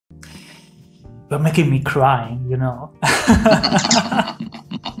you're making me crying, you know.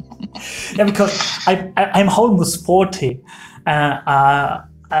 Yeah, because I'm almost 40. I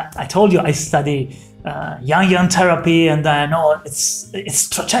told you I study young therapy, and I know it's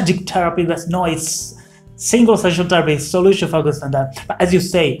strategic therapy. But no, it's single session therapy, solution focused, and but as you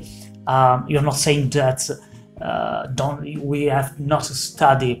say, you're not saying that we have not to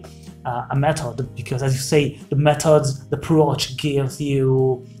study a method, because as you say, the methods, the approach gives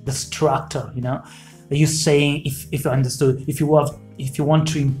you the structure, you know. You're saying, if I understood, if you want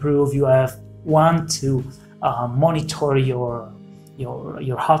to improve, you want to monitor your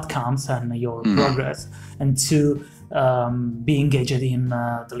outcomes and your progress, and to be engaged in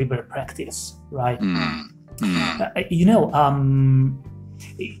deliberate practice, right? You know,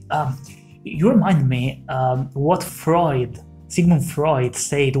 you remind me what Sigmund Freud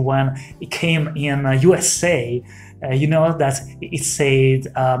said when he came in USA. You know that it said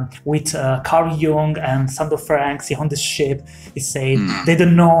with Carl Jung and Sandor Franks on the ship, he said they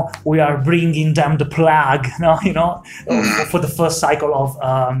don't know we are bringing them the plague, you know, for the first cycle of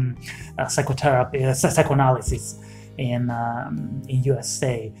psychoanalysis in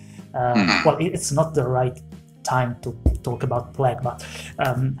USA. Well, it's not the right time to talk about plague, but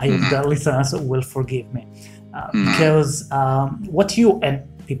I hope the listeners will forgive me, because what you and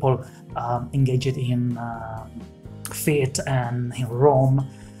people engaged in Fit and in Rome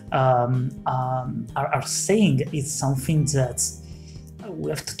are saying is something that we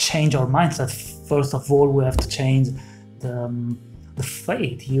have to change our mindset. First of all, we have to change the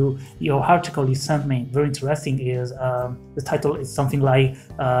faith. Your article you sent me, very interesting, is the title is something like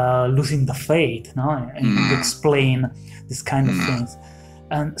losing the faith, no? And you explain this kind of things.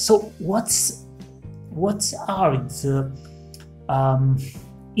 And so what are the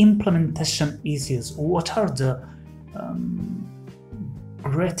implementation issues? What are the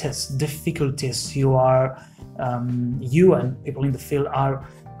greatest difficulties you and people in the field are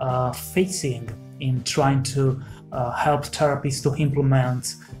facing in trying to help therapists to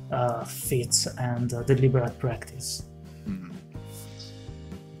implement fit and deliberate practice?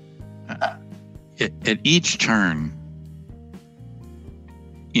 At each turn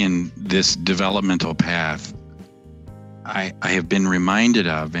in this developmental path, I have been reminded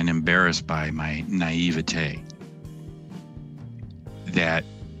of and embarrassed by my naivete, that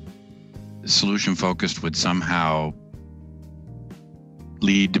solution focused would somehow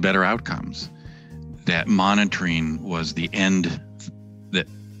lead to better outcomes, that monitoring was the end that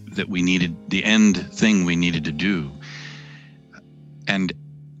we needed, the end thing we needed to do. And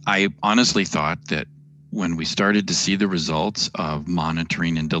I honestly thought that when we started to see the results of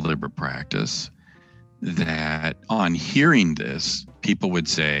monitoring and deliberate practice, that on hearing this, people would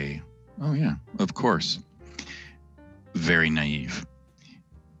say, oh yeah, of course. Very naive.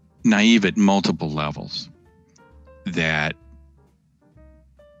 Naive at multiple levels, that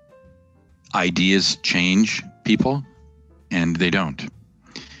ideas change people and they don't.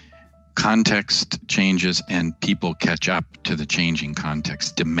 Context changes and people catch up to the changing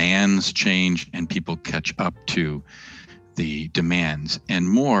context. Demands change and people catch up to the demands. And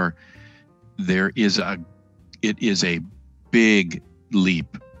more, it is a big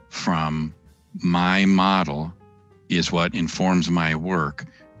leap from my model is what informs my work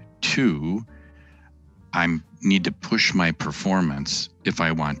to I need to push my performance if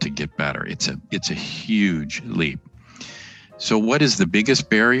I want to get better. It's a huge leap. So what is the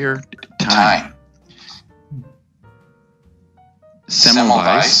biggest barrier? Time.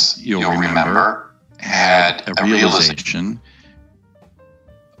 Semmelweis, you'll remember, had a realization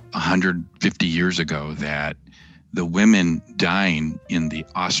 150 years ago that the women dying in the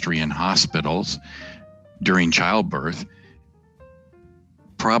Austrian hospitals during childbirth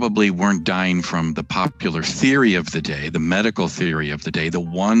probably weren't dying from the popular theory of the day, the medical theory of the day, the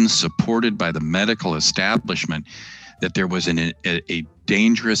one supported by the medical establishment, that there was a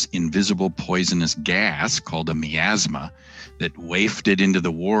dangerous, invisible, poisonous gas called a miasma that wafted into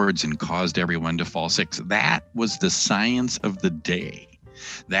the wards and caused everyone to fall sick. So that was the science of the day.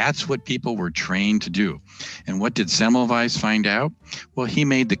 That's what people were trained to do. And what did Semmelweis find out? Well, he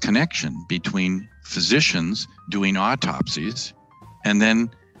made the connection between physicians doing autopsies and then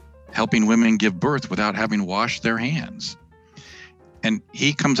helping women give birth without having washed their hands. And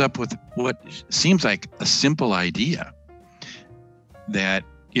he comes up with what seems like a simple idea, that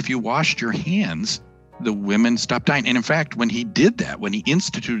if you washed your hands, the women stopped dying. And in fact, when he did that, when he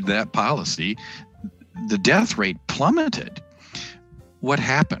instituted that policy, the death rate plummeted. What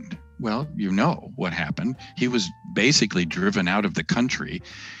happened? Well, you know what happened. He was basically driven out of the country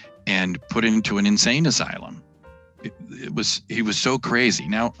and put into an insane asylum. He was so crazy.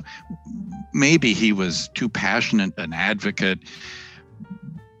 Now, maybe he was too passionate an advocate,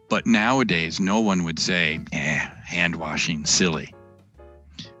 but nowadays no one would say, hand washing, silly.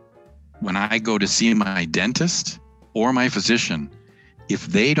 When I go to see my dentist or my physician, if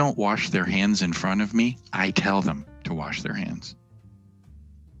they don't wash their hands in front of me, I tell them to wash their hands.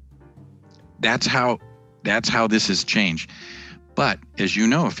 That's how this has changed. But as you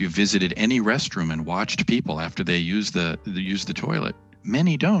know, if you visited any restroom and watched people after they use the toilet,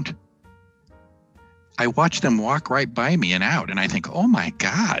 many don't. I watch them walk right by me and out, and I think, oh my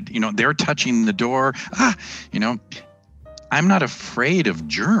God, they're touching the door. I'm not afraid of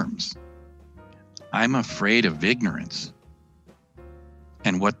germs. I'm afraid of ignorance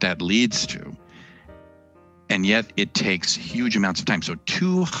and what that leads to. And yet it takes huge amounts of time. So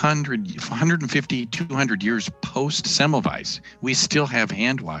 150, 200 years post Semmelweis, we still have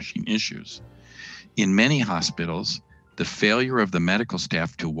hand washing issues. In many hospitals, the failure of the medical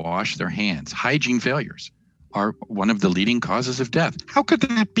staff to wash their hands, hygiene failures, are one of the leading causes of death. How could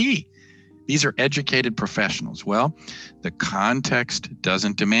that be? These are educated professionals. Well, the context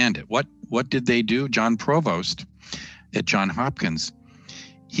doesn't demand it. What did they do? John Provost at Johns Hopkins,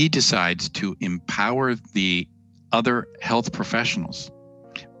 he decides to empower the other health professionals.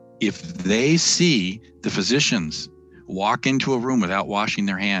 If they see the physicians walk into a room without washing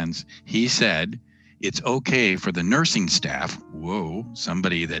their hands, he said, it's okay for the nursing staff,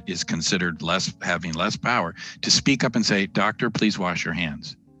 somebody that is considered having less power, to speak up and say, doctor, please wash your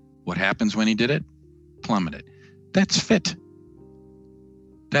hands. What happens when he did it? Plummeted. That's fit.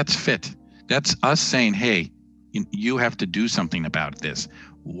 That's fit. That's us saying, hey, you have to do something about this.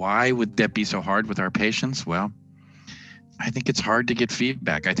 Why would that be so hard with our patients? Well, I think it's hard to get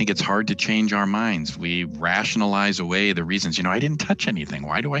feedback. I think it's hard to change our minds. We rationalize away the reasons. I didn't touch anything.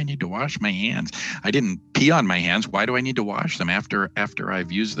 Why do I need to wash my hands? I didn't pee on my hands. Why do I need to wash them after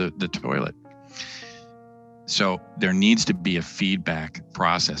I've used the toilet? So there needs to be a feedback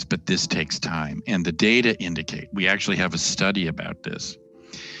process, but this takes time. And the data indicate, we actually have a study about this,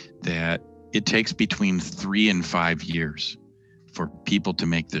 that it takes between 3 and 5 years for people to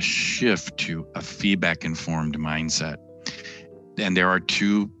make the shift to a feedback-informed mindset. And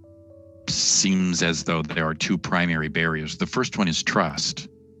seems as though there are two primary barriers. The first one is trust,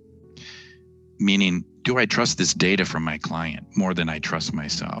 meaning, do I trust this data from my client more than I trust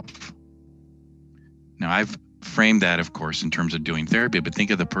myself? Now, I've framed that, of course, in terms of doing therapy, but think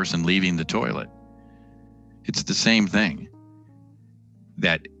of the person leaving the toilet. It's the same thing,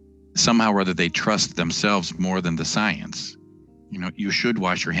 that somehow or other they trust themselves more than the science. You should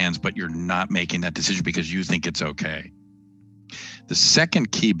wash your hands, but you're not making that decision because you think it's okay. The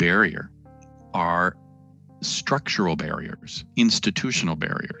second key barrier are structural barriers, institutional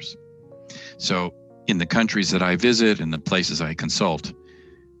barriers. So in the countries that I visit and the places I consult,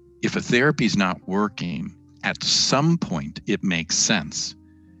 if a therapy is not working, at some point it makes sense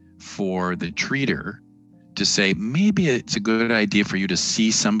for the treater to say, maybe it's a good idea for you to see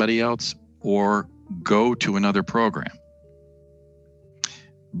somebody else or go to another program.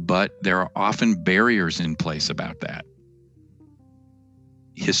 But there are often barriers in place about that.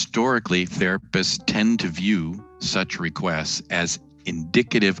 Historically, therapists tend to view such requests as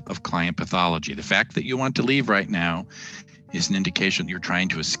indicative of client pathology. The fact that you want to leave right now is an indication that you're trying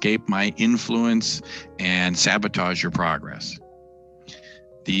to escape my influence and sabotage your progress.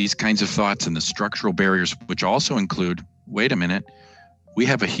 These kinds of thoughts and the structural barriers, which also include, wait a minute, we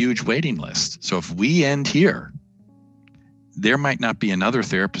have a huge waiting list. So if we end here, there might not be another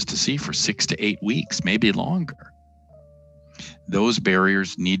therapist to see for 6 to 8 weeks, maybe longer. Those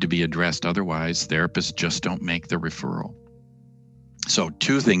barriers need to be addressed. Otherwise, therapists just don't make the referral. So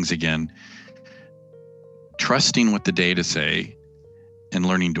 2 things again, trusting what the data say and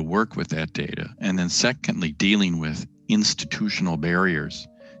learning to work with that data. And then secondly, dealing with institutional barriers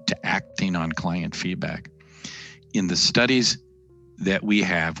to acting on client feedback. In the studies that we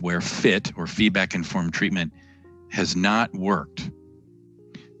have where FIT, or feedback-informed treatment, has not worked,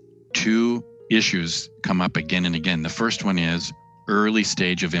 2 issues come up again and again. The first one is early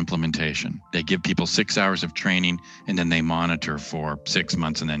stage of implementation. They give people 6 hours of training and then they monitor for 6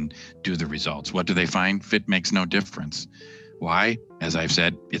 months and then do the results. What do they find? FIT makes no difference. Why? As I've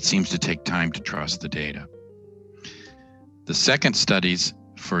said, it seems to take time to trust the data. The second studies,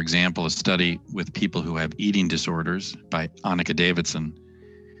 for example, a study with people who have eating disorders by Annika Davidson,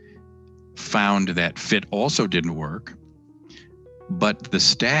 found that FIT also didn't work, but the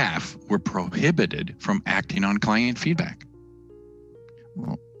staff were prohibited from acting on client feedback.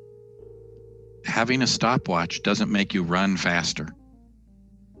 Well, having a stopwatch doesn't make you run faster.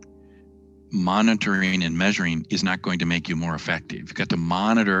 Monitoring and measuring is not going to make you more effective. You've got to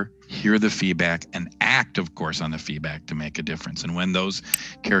monitor hear the feedback, and act, of course, on the feedback to make a difference. And when those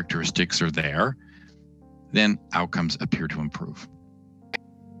characteristics are there, then outcomes appear to improve.